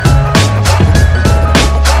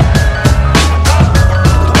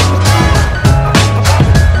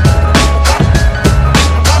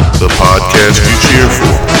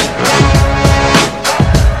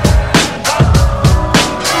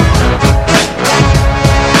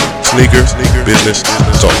Sneaker Business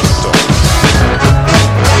Talk.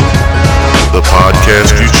 The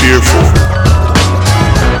podcast you cheer for.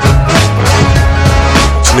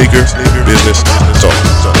 Sneaker Business Talk.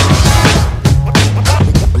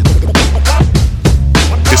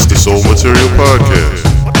 It's the Soul Material Podcast.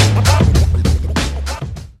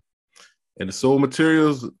 And the Soul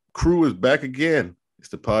Materials crew is back again. It's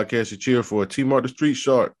the podcast you cheer for. T-Mark the Street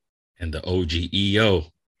Shark. And the OGEO.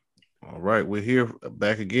 All right, we're here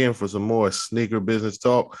back again for some more sneaker business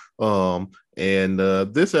talk.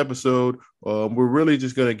 This episode, we're really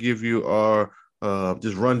just going to give you our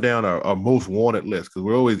just run down our most wanted list, because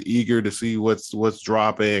we're always eager to see what's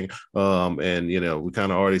dropping. And you know, we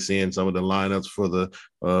kind of already seeing some of the lineups for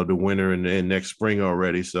the winter and next spring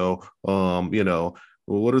already. So you know,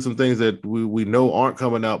 what are some things that we know aren't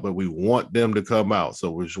coming out, but we want them to come out? So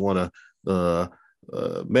we just want to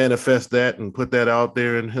manifest that and put that out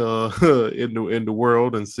there in the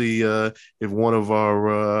world, and see if one of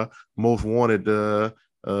our most wanted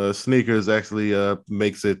sneakers actually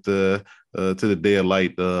makes it to the day of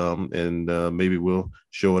light, and maybe we'll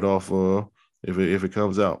show it off if it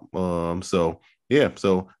comes out. So there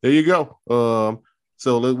you go.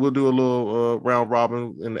 So we'll do a little round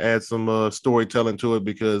robin and add some storytelling to it,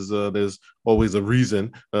 because there's always a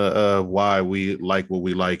reason why we like what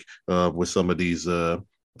we like with some of these sneakers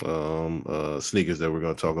that we're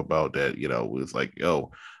going to talk about, that, you know, it's like, yo,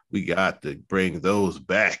 we got to bring those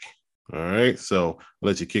back. All right. So I'll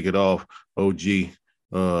let you kick it off. OG,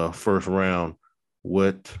 first round.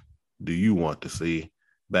 What do you want to see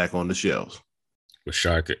back on the shelves? Well,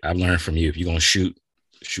 Shark, I've learned from you. If you're going to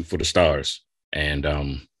shoot for the stars. And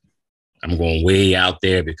I'm going way out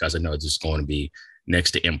there because I know it's just going to be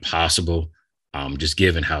next to impossible, just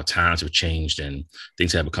given how times have changed and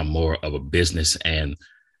things have become more of a business, and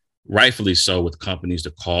rightfully so with companies,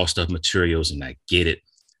 the cost of materials, and I get it.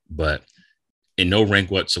 But in no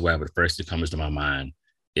rank whatsoever, the first thing that comes to my mind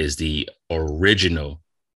is the original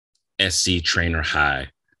SC Trainer High,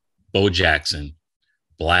 Bo Jackson,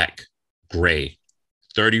 black, gray,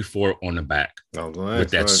 34 on the back,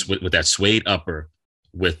 with that suede upper,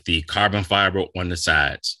 with the carbon fiber on the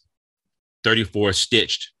sides, 34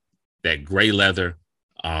 stitched, that gray leather,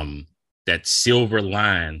 that silver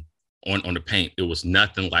line on the paint. It was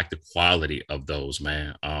nothing like the quality of those,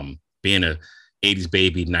 man. Being a 80s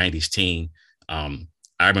baby, 90s teen, I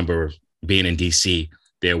remember being in DC.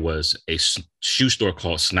 There was a shoe store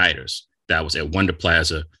called Snyder's that was at Wonder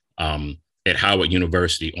Plaza, at Howard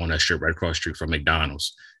University, on that strip right across the street from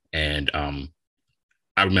McDonald's. And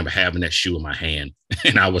I remember having that shoe in my hand,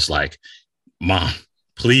 and I was like, Mom,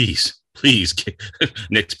 please,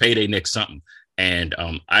 next payday, next something. And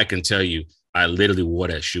I can tell you, I literally wore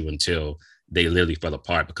that shoe until they literally fell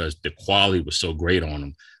apart, because the quality was so great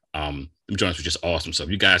on them. The joints were just awesome. So if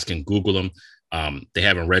you guys can Google them, they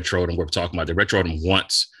haven't retroed them. We're talking about, they retroed them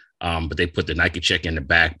once, but they put the Nike check in the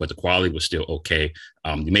back, but the quality was still okay.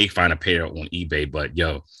 You may find a pair on eBay, but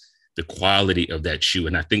yo, the quality of that shoe.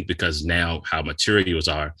 And I think because now how materials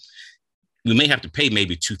are, we may have to pay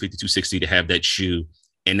maybe $250, $260 to have that shoe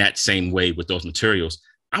in that same way with those materials.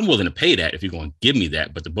 I'm willing to pay that if you're going to give me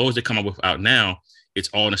that. But the Bows that come up with out now, it's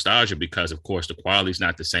all nostalgia, because of course the quality is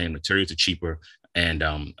not the same. Materials are cheaper. And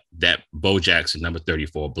that Bo Jackson number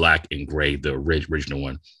 34, black and gray, the original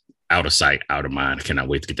one, out of sight, out of mind. I cannot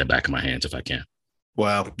wait to get that back in my hands if I can.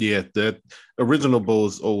 Wow. Yeah, that original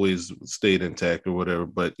Bulls always stayed intact or whatever.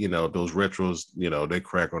 But, you know, those retros, you know, they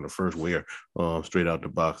crack on the first wear straight out the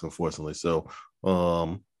box, unfortunately. So,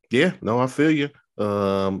 yeah, no, I feel you.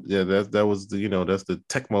 Yeah, that was the, you know, that's the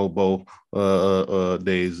Tecmo Bowl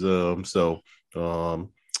days.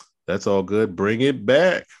 That's all good. Bring it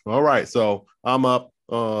back. All right. So I'm up.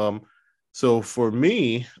 So for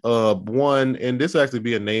me, one, and this actually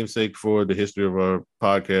be a namesake for the history of our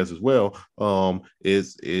podcast as well,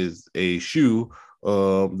 is a shoe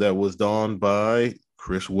that was donned by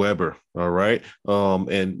Chris Webber. All right.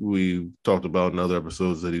 And we talked about in other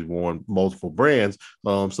episodes that he's worn multiple brands.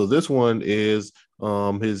 So this one is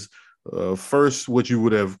his first, what you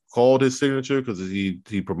would have called his signature, because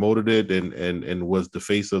he promoted it and was the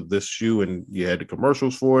face of this shoe, and you had the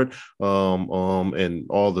commercials for it, and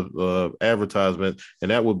all the advertisement, and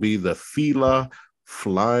that would be the Fila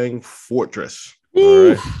Flying Fortress. All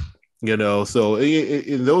right. You know, so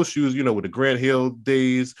in those shoes, you know, with the Grant Hill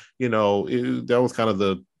days, you know, that was kind of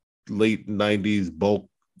the late 90s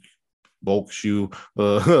bulk shoe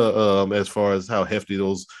as far as how hefty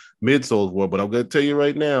those midsoles were. But I'm going to tell you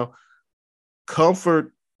right now,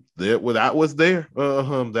 comfort that was there.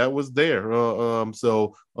 That was there.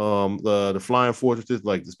 The Flying Fortresses,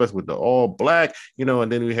 like especially with the all black,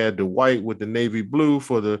 and then we had the white with the navy blue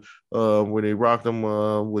for the when they rocked them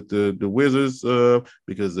with the Wizards,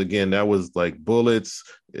 because again that was like Bullets,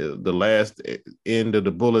 the last end of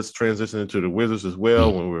the Bullets transitioning to the Wizards as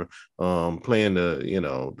well, when we were playing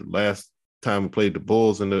the last time we played the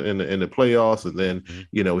Bulls in the playoffs, and then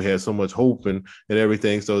we had so much hope and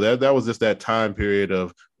everything. So that was just that time period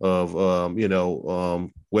of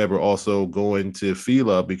Webber also going to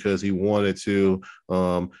Fila because he wanted to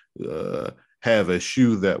have a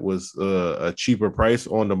shoe that was a cheaper price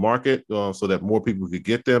on the market, so that more people could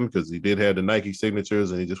get them, because he did have the Nike signatures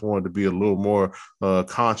and he just wanted to be a little more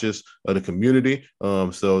conscious of the community,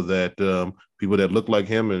 so that people that look like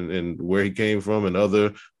him and where he came from and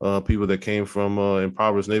other people that came from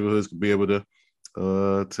impoverished neighborhoods could be able to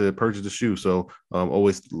purchase the shoe. So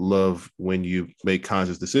always love when you make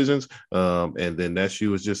conscious decisions, and then that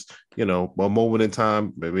shoe is just a moment in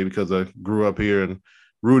time, maybe because I grew up here and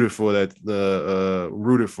rooted for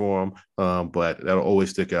him, but that'll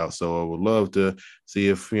always stick out. So I would love to see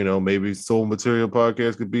if maybe Soul Material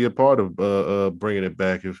Podcast could be a part of bringing it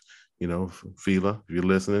back. If Fila, if you're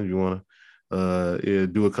listening, you want to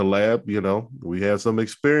do a collab, we have some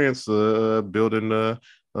experience building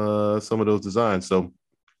some of those designs, so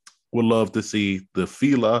we'd love to see the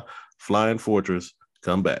Fila Flying Fortress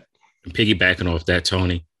come back. And piggybacking off that,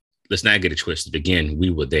 Tony, let's not get it twisted. Again,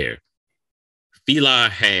 we were there. Fila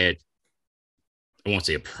had, I won't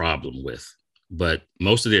say a problem with, but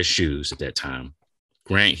most of their shoes at that time,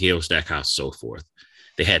 Grant Hill, Stackhouse, so forth,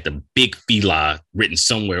 they had the big Fila written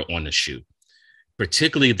somewhere on the shoe.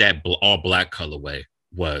 Particularly that all black colorway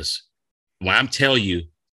was, when I'm telling you,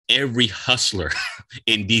 every hustler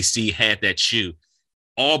in DC had that shoe.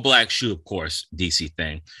 All black shoe, of course, DC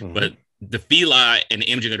thing. Mm-hmm. But the Fila and the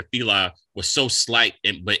imaging of the Fila was so slight,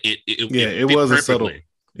 but it was a subtle.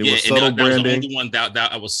 It was subtle branding. That was the only one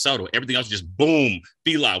that was subtle. Everything else just boom,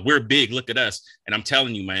 Fila, we're big, look at us. And I'm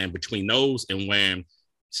telling you, man, between those and wearing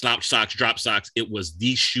slop socks, drop socks, it was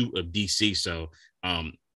the shoe of DC. So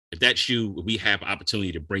if that shoe, we have an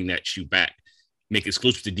opportunity to bring that shoe back, make it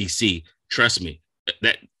exclusive to DC, trust me,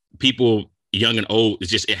 that people young and old,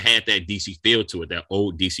 it had that DC feel to it, that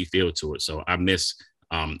old DC feel to it. So I miss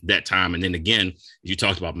that time. And then again, you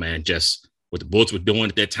talked about, man, just what the Bullets were doing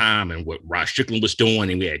at that time and what Rod Strickland was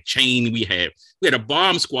doing. And we had Chain, we had a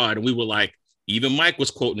bomb squad, and we were like, even Mike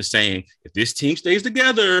was quoting and saying, if this team stays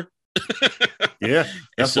together. Yeah,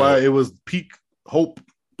 that's why it was peak hope,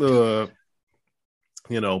 but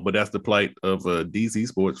that's the plight of a DC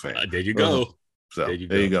sports fan. There you go. So there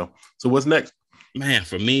you go. So what's next? Man,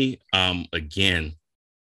 for me, again,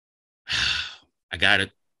 I got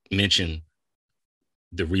to mention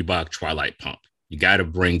the Reebok Twilight Pump. You got to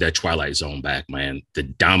bring that Twilight Zone back, man. The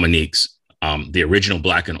Dominiques, the original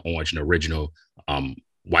black and orange and original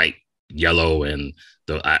white, yellow, and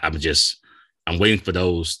I'm waiting for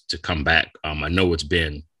those to come back. I know it's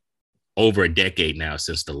been over a decade now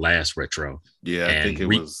since the last retro. Yeah, I think it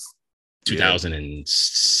was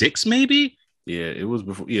 2006, maybe. Yeah, it was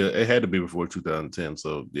before. Yeah, it had to be before 2010.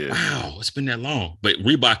 So yeah. Wow, it's been that long. But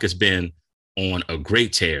Reebok has been on a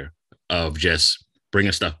great tear of just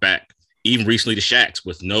bringing stuff back. Even recently, the Shaqs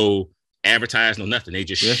with no advertising, no nothing. They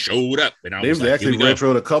just showed up, and they've actually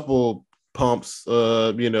retroed a couple pumps,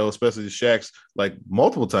 especially the Shaqs, like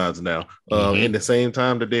multiple times now, in the same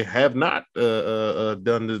time that they have not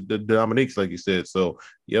done the Dominiques, like you said. So,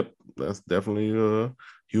 yep, that's definitely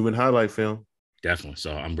human highlight film. Definitely.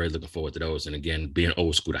 So I'm really looking forward to those. And again, being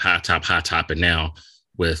old school, the high top, and now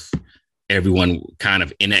with everyone kind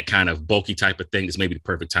of in that kind of bulky type of thing, is maybe the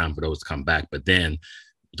perfect time for those to come back. But then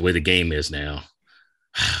the way the game is now,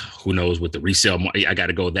 who knows with the resale? I got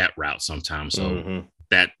to go that route sometimes. So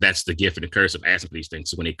that's the gift and the curse of asking for these things.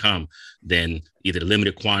 So when they come, then either the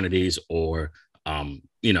limited quantities or,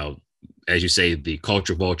 as you say, the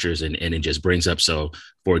culture vultures, and it just brings up. So,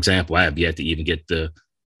 for example, I have yet to even get the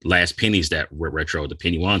last pennies that were retro, the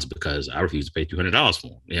penny ones, because I refuse to pay $200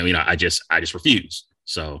 for them. I just refuse.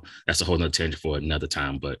 So that's a whole nother tangent for another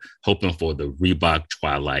time, but hoping for the Reebok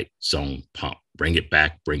Twilight Zone pump. Bring it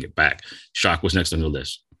back. Shock, what's next on your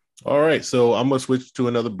list? All right, so I'm going to switch to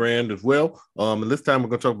another brand as well. And this time we're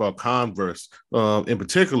going to talk about Converse. In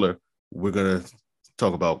particular, we're going to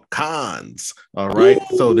talk about Cons. All right.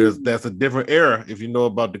 Ooh. So that's a different era if you know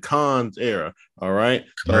about the Cons era. All right.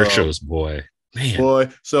 Commercials, boy. Man. Boy,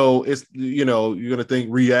 so it's, you're going to think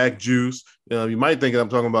React Juice. You might think I'm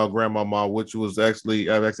talking about Grandmama, which was I've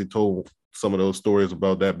actually told some of those stories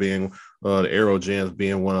about that being the Aero Jams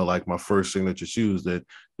being one of like my first signature shoes that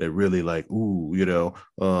that really like, ooh,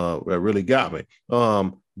 that really got me.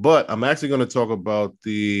 But I'm actually going to talk about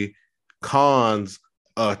the Cons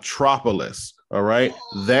Atropolis. All right.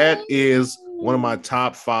 That is one of my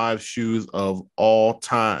top 5 shoes of all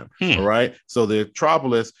time. All right. So the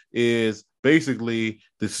Atropolis is basically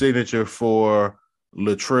the signature for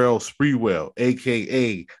Latrell Sprewell,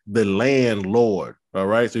 aka the Landlord. All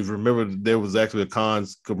right. So if you remember, there was actually a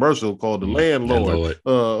Cons commercial called The Landlord.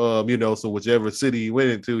 So whichever city he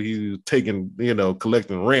went into, he was taking,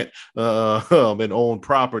 collecting rent and owned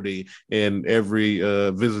property in every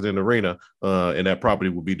visiting arena. And that property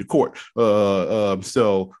would be the court.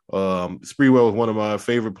 Sprewell was one of my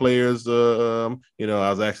favorite players. I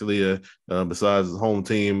was actually besides his home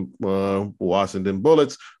team, Washington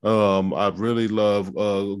Bullets. I really love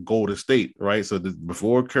Golden State, right? So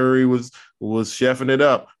before Curry was chefing it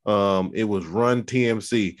up, it was Run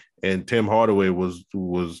TMC, and Tim Hardaway was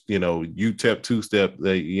UTEP two-step.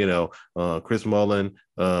 Chris Mullin,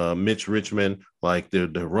 Mitch Richmond, like the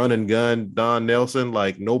run and gun, Don Nelson,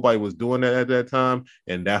 like nobody was doing that at that time,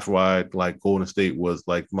 and that's why like Golden State was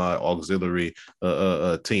like my auxiliary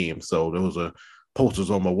team. So those are posters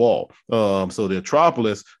on my wall. So the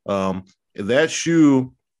Atropolis, that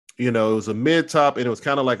shoe, it was a mid top, and it was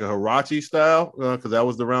kind of like a Huarache style because that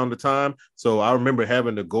was around the time. So I remember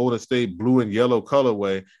having the Golden State blue and yellow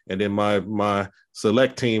colorway, and then my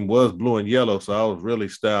select team was blue and yellow. So I was really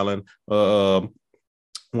styling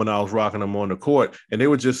when I was rocking them on the court, and they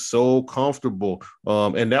were just so comfortable.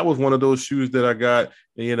 And that was one of those shoes that I got,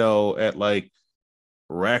 at like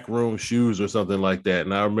Rack Room Shoes or something like that.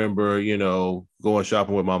 And I remember, going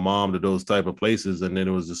shopping with my mom to those type of places. And then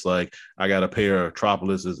it was just like, I got a pair of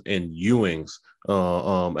Atropolises and Ewings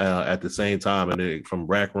at the same time. And from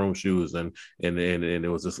Rack Room Shoes. And it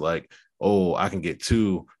was just like, oh, I can get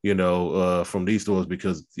 2, from these stores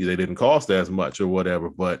because they didn't cost as much or whatever.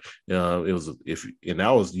 But it was, and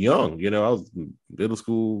I was young, I was middle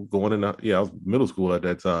school I was middle school at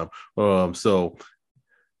that time. So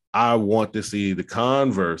I want to see the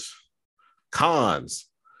Cons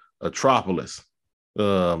Atropolis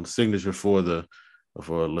signature for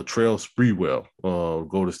Latrell Sprewell,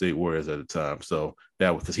 Golden State Warriors at the time. So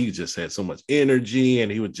that was because he just had so much energy,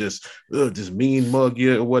 and he would just mean mug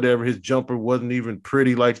you or whatever. His jumper wasn't even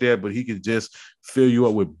pretty like that, but he could just fill you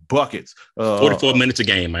up with buckets. 44 minutes a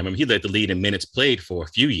game. I remember he led the lead in minutes played for a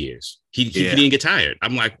few years. He didn't get tired.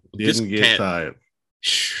 I'm like, didn't get tired.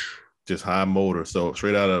 Just high motor. So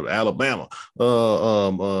straight out of Alabama,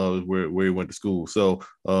 where he went to school. So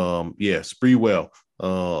Sprewell.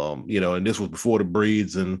 And this was before the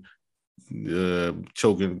breeds and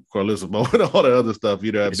choking Carlissimo and all the other stuff.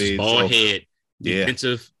 You know what I mean? Ball head,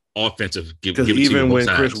 defensive, offensive. Because even when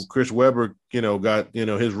Chris Webber, got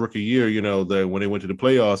his rookie year, that when they went to the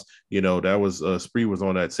playoffs, that was Spree was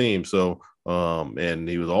on that team. So and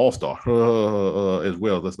he was all-star as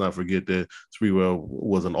well. Let's not forget that Sprewell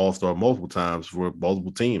was an all-star multiple times for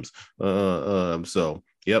multiple teams. So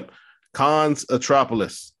yep, Cons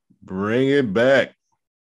Atropolis, bring it back.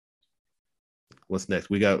 What's next?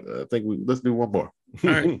 We got, let's do one more. All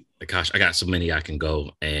right. Gosh, I got so many I can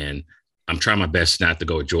go, and I'm trying my best not to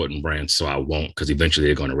go Jordan Brand, so I won't, because eventually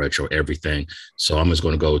they're going to retro everything. So I'm just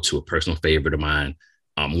going to go to a personal favorite of mine.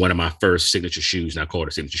 One of my first signature shoes, and I call it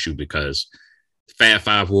a signature shoe because Fab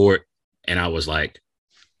Five wore it, and I was like,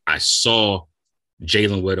 I saw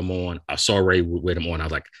Jalen with them on, I saw Ray with them on. I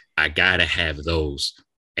was like, I gotta have those.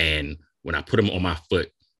 And when I put them on my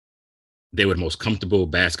foot, they were the most comfortable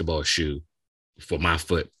basketball shoe for my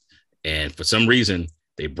foot. And for some reason,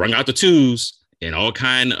 they brung out the twos and all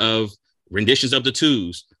kind of renditions of the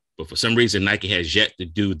twos. But for some reason, Nike has yet to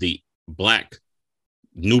do the black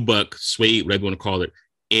nubuck suede, whatever you want to call it,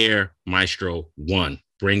 Air Maestro 1.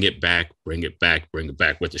 Bring it back, bring it back, bring it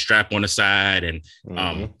back with the strap on the side. And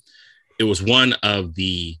it was one of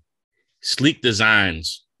the sleek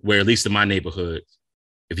designs where, at least in my neighborhood,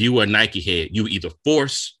 if you were a Nike head, you were either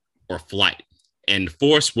Force or Flight. And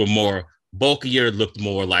Force were more bulkier, looked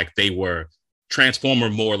more like they were Transformer,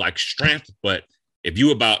 more like strength. But if you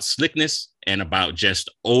were about slickness and about just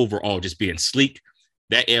overall just being sleek,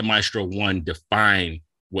 that Air Maestro 1 defined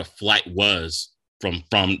what Flight was from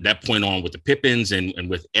that point on, with the Pippins and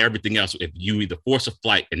with everything else. If you either Force or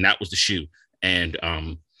Flight, and that was the shoe. And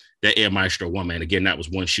that Air Maestro 1, man, again, that was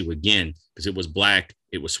one shoe again, because it was black,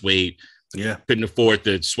 it was suede. Yeah. Couldn't afford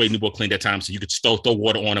the suede Nubuck clean that time, so you could still throw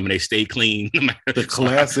water on them and they stayed clean. The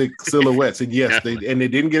classic silhouettes. And yes, they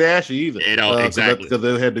didn't get ashy either. Exactly. Because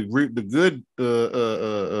they had the good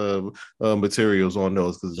materials on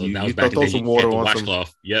those. Because you throw some water on some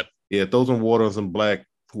washcloth. Yep. Yeah, throw some water on some black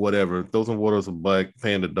whatever. Throw some water, some Black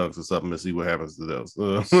Panda dunks or something, and see what happens to those.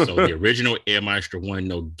 So the original Air Maestro 1,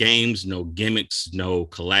 no games, no gimmicks, no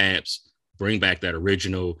collabs. Bring back that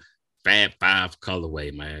original Fab 5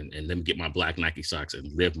 colorway, man, and let me get my black Nike socks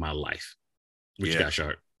and live my life. What you got,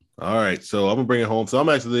 Sharp? All right, so I'm gonna bring it home. So I'm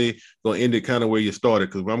actually gonna end it kind of where you started,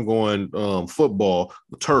 because I'm going football,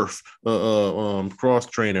 turf, cross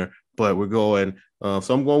trainer, but we're going.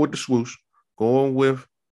 So I'm going with the swoosh, going with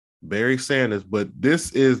Barry Sanders, but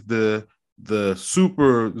this is the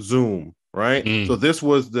super zoom, right? So this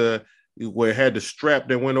was the where it had the strap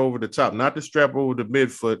that went over the top, not the strap over the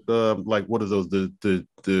midfoot. Like what is those?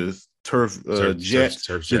 The turf jets,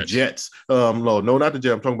 the jets. No, not the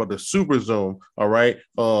jet. I'm talking about the super zoom. All right.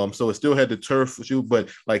 So it still had the turf shoe, but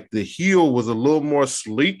like the heel was a little more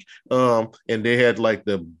sleek. And they had like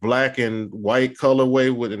the black and white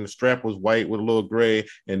colorway with, and the strap was white with a little gray,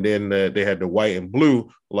 and then they had the white and blue,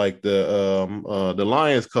 like the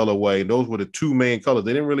Lions colorway. Those were the two main colors.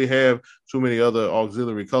 They didn't really have too many other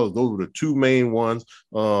auxiliary colors. Those were the two main ones.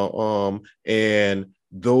 And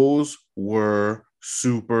those were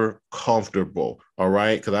super comfortable. All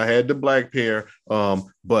right. Because I had the black pair.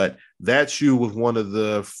 But that shoe was one of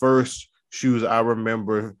the first shoes I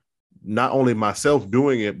remember, not only myself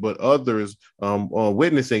doing it, but others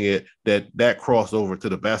witnessing it, that crossed over to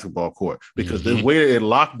the basketball court, because the way it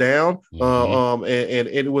locked down, and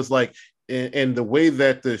it was like, and the way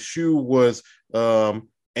that the shoe was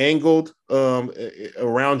angled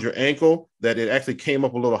around your ankle, that it actually came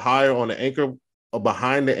up a little higher on the ankle,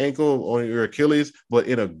 behind the ankle on your Achilles, but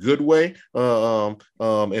in a good way. And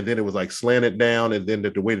then it was like slanted down, and then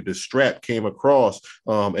the way that the strap came across,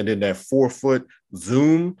 and then that 4-foot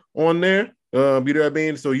zoom on there. You know what I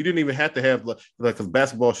mean? So you didn't even have to have like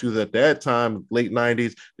basketball shoes at that time, late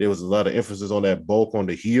 90s. There was a lot of emphasis on that bulk on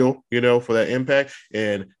the heel, for that impact.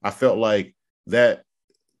 And I felt like that,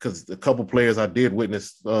 because a couple players I did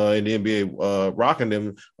witness in the NBA rocking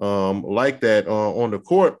them like that on the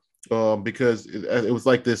court. Because it was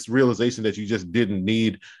like this realization that you just didn't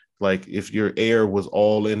need, like if your air was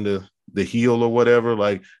all in the heel or whatever,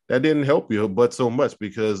 like that didn't help you but so much,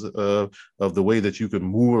 because of the way that you could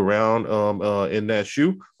move around in that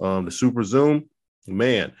shoe. The super zoom,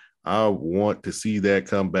 man, I want to see that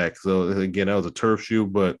come back. So again, that was a turf shoe,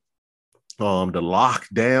 but the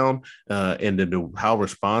lockdown and then how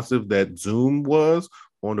responsive that zoom was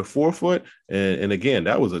on the 4-foot. And again,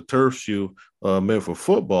 that was a turf shoe meant for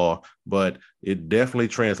football, but it definitely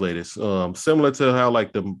translated. Similar to how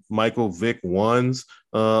like the Michael Vick ones,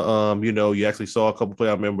 you actually saw a couple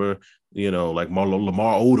players. I remember, like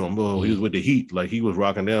Lamar Odom, he was with the Heat, like he was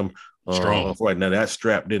rocking them. Strong. Right now, that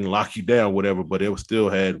strap didn't lock you down, whatever, but it still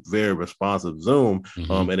had very responsive zoom.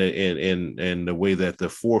 And the way that the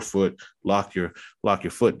 4-foot lock your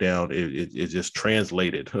foot down, it just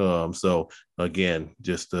translated. So again,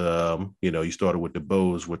 just you started with the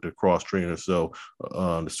Bose with the cross trainers. So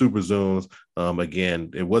the super zooms, again,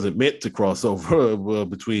 it wasn't meant to cross over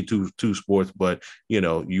between two sports, but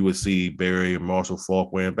you would see Barry and Marshall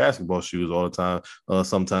Faulk wearing basketball shoes all the time,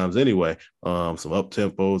 sometimes anyway. Some up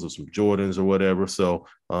tempos or some Jordans or whatever. So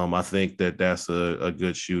I think that's a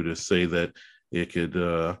good shoe to say that it could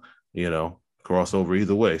cross over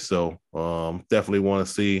either way. So definitely want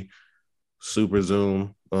to see super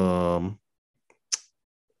zoom.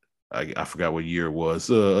 I forgot what year it was,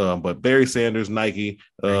 but Barry Sanders, Nike,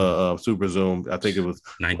 super zoom. I think it was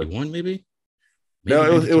 91, maybe.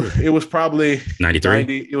 No, it was probably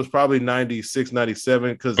 93. It was probably 96,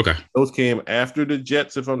 97, because those came after the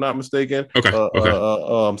Jets, if I'm not mistaken. So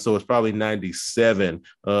it's probably 97,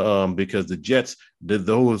 because the Jets did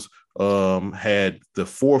those had the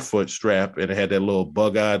 4-foot strap, and it had that little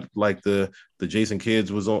bug eye, like the Jason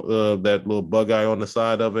Kidd's was on that little bug eye on the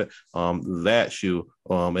side of it. That shoe,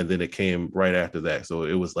 and then it came right after that. So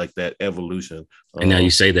it was like that evolution. And now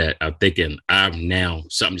you say that, I'm thinking,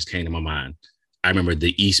 something just came to my mind. I remember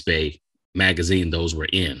the East Bay magazine those were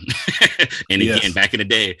in. And again, back in the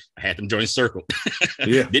day, I had them join Circle.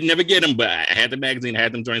 Didn't ever get them, but I had the magazine, I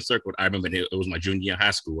had them join Circle. I remember it was my junior year in high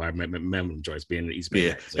school. I remember them joints being in the East Bay.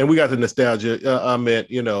 Magazine. And we got the nostalgia. I meant,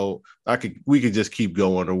 we could just keep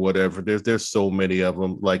going or whatever. There's so many of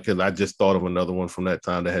them. Like, cause I just thought of another one from that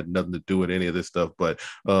time that had nothing to do with any of this stuff. But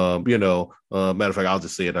matter of fact, I'll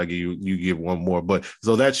just say it. I'll give you give one more. But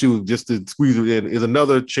so that shoe, just to squeeze it in, is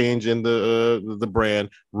another change in the brand.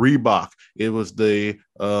 Reebok. It was the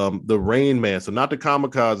Rain Man. So not the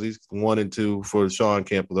Kamikazes 1 and 2 for Sean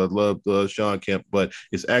Kemp. I love Sean Kemp, but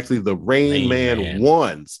it's actually the Rain Man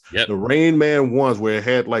ones. Yep. The Rain Man ones, where it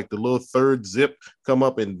had like the little third zip come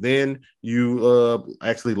up, and then you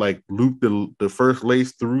actually like loop the first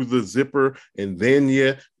lace through the zipper, and then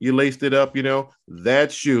you laced it up.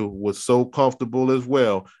 That shoe was so comfortable as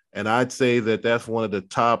well, and I'd say that that's one of the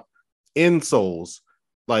top insoles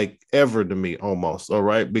like ever to me, almost. All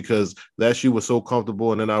right, because that shoe was so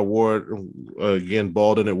comfortable, and then I wore it again,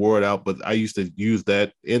 balled in it, wore it out. But I used to use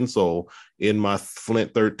that insole in my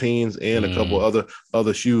Flint 13s and a couple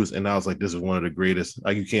other shoes, and I was like, this is one of the greatest.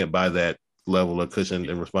 Like, you can't buy that level of cushion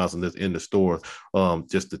and responsiveness in the store,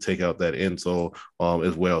 just to take out that insole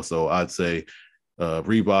as well. So I'd say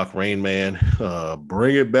Reebok, Rain Man,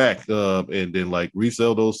 bring it back, and then like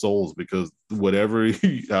resell those soles, because however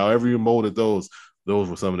you molded those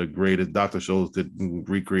were some of the greatest. Dr. Scholl's could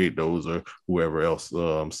recreate those, or whoever else.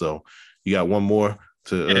 So you got one more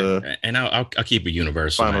to and I'll keep it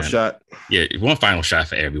universal. Final shot. Yeah, one final shot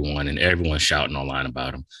for everyone, and everyone's shouting online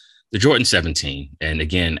about them. The Jordan 17. And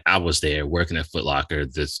again, I was there working at Foot Locker.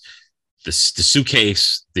 The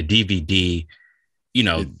suitcase, the DVD,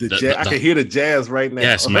 I can hear the jazz right now.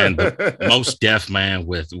 Yes, man. The Most Def, man,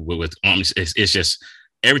 with it's just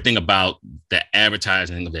everything about the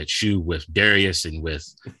advertising of that shoe with Darius and with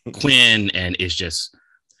Quinn. And it's just,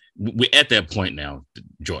 we're at that point now,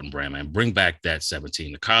 Jordan Brand, man. Bring back that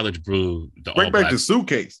 17, the college blue, bring back the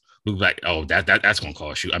suitcase. Like, that's going to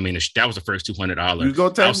cost you. I mean, that was the first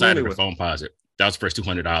 $200 outside of the phone posit. That was the first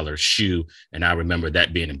 $200 shoe. And I remember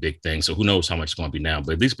that being a big thing. So who knows how much it's going to be now,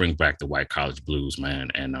 but at least bring back the white college blues,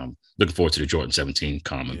 man. And looking forward to the Jordan 17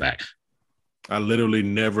 coming back. I literally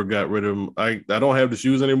never got rid of them. I don't have the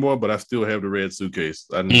shoes anymore, but I still have the red suitcase.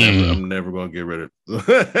 I'm never going to get rid of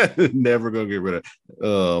it. Never going to get rid of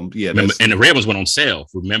it. Remember, and the red ones went on sale.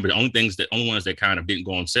 Remember, the only ones that kind of didn't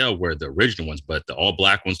go on sale were the original ones, but the all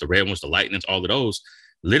black ones, the red ones, the lightnings, all of those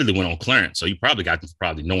literally went on clearance. So you probably got them for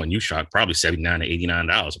probably knowing you shot probably $79 to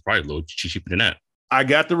 $89, or probably a little cheaper than that. I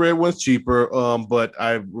got the red ones cheaper, but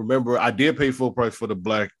I remember I did pay full price for the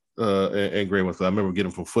black and gray ones. I remember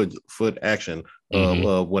getting from Foot Action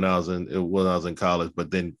when I was in college,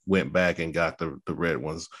 but then went back and got the red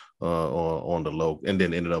ones on the low, and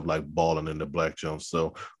then ended up like balling in the black jumps.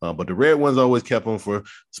 So, but the red ones always kept them for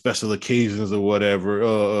special occasions or whatever.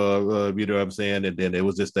 You know what I'm saying? And then it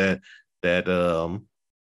was just that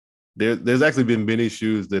there's actually been many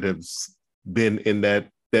shoes that have been in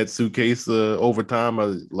that suitcase over time.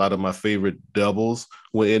 A lot of my favorite doubles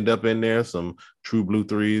will end up in there. Some True Blue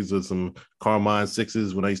 3s or some Carmine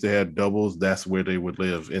 6s. When I used to have doubles, that's where they would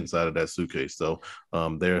live, inside of that suitcase. So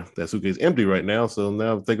that suitcase is empty right now. So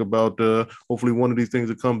now think about hopefully one of these things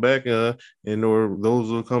will come back, or those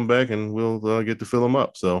will come back, and we'll get to fill them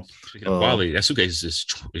up. So quality, that suitcase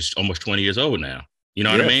is almost 20 years old now. You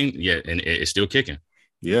know what I mean? Yeah, and it's still kicking.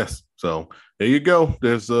 Yes. So there you go.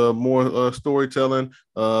 There's more storytelling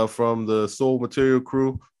from the Soul Material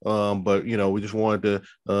crew. But we just wanted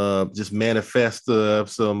to just manifest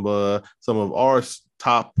some of our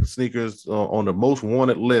top sneakers on the most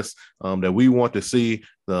wanted list that we want to see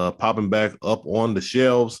popping back up on the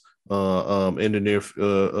shelves in the near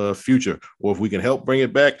future. Or if we can help bring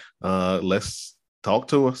it back, let's talk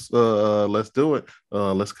to us. Let's do it.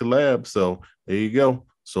 Let's collab. So there you go.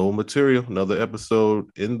 Soul Material, another episode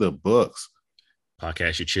in the books.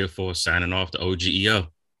 Podcast you cheer for, signing off, the OGEO.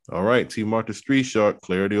 All right, T. Martha Street Shark,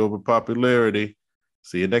 clarity over popularity.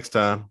 See you next time.